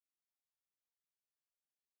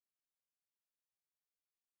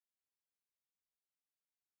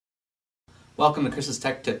Welcome to Chris's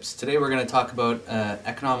Tech Tips. Today we're going to talk about an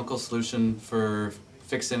economical solution for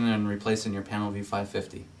fixing and replacing your Panelview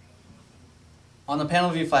 550. On the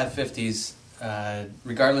Panelview 550s,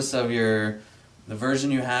 regardless of the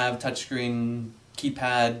version you have, touchscreen,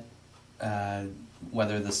 keypad,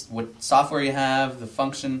 what software you have, the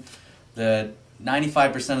function, the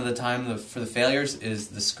 95% of the time for the failures is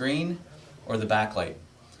the screen or the backlight.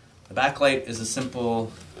 The backlight is a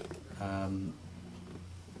simple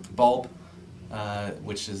bulb,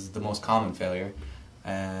 which is the most common failure,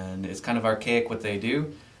 and it's kind of archaic what they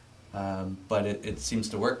do, but it seems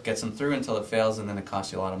to work, gets them through until it fails, and then it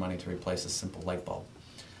costs you a lot of money to replace a simple light bulb.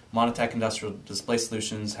 Monotech Industrial Display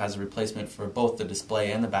Solutions has a replacement for both the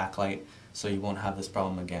display and the backlight, so you won't have this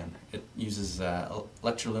problem again. It uses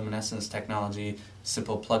electroluminescence technology,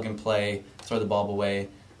 simple plug and play, throw the bulb away,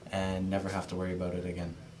 and never have to worry about it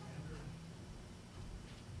again.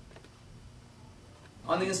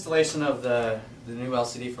 On the installation of the new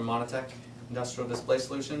LCD from Monotech Industrial Display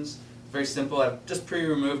Solutions, very simple. I've just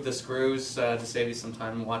pre-removed the screws to save you some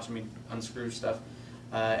time watching me unscrew stuff,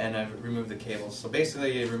 and I've removed the cables. So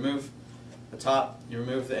basically you remove the top, you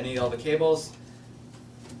remove all the cables,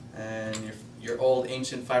 and your old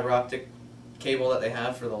ancient fiber optic cable that they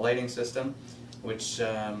have for the lighting system, which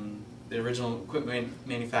the original equipment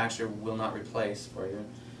manufacturer will not replace for you.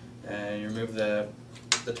 You remove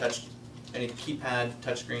any keypad,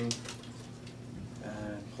 touchscreen,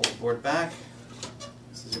 pull the board back.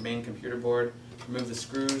 This is your main computer board. Remove the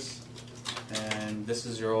screws, and this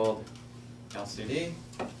is your old LCD.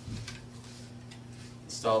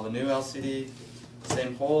 Install the new LCD,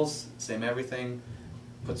 same holes, same everything.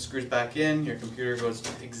 Put the screws back in, your computer goes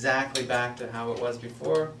exactly back to how it was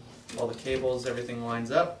before. All the cables, everything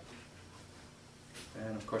lines up.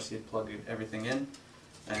 And of course you plug everything in.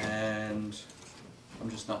 And I'm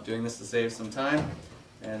just not doing this to save some time,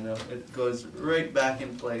 and it goes right back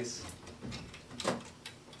in place,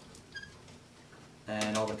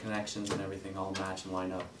 and all the connections and everything all match and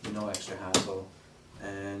line up, no extra hassle,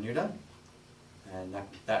 and you're done. And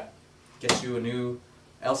that gets you a new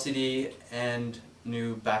LCD and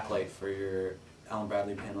new backlight for your Allen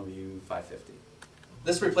Bradley Panelview 550.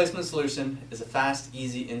 This replacement solution is a fast,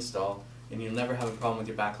 easy install, and you'll never have a problem with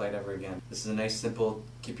your backlight ever again. This is a nice, simple,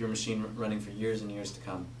 keep your machine running for years and years to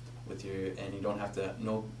come and you don't have to,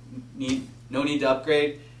 no need to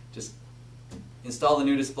upgrade. Just install the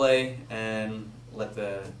new display and let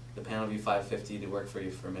the Panelview 550 to work for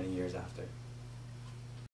you for many years after.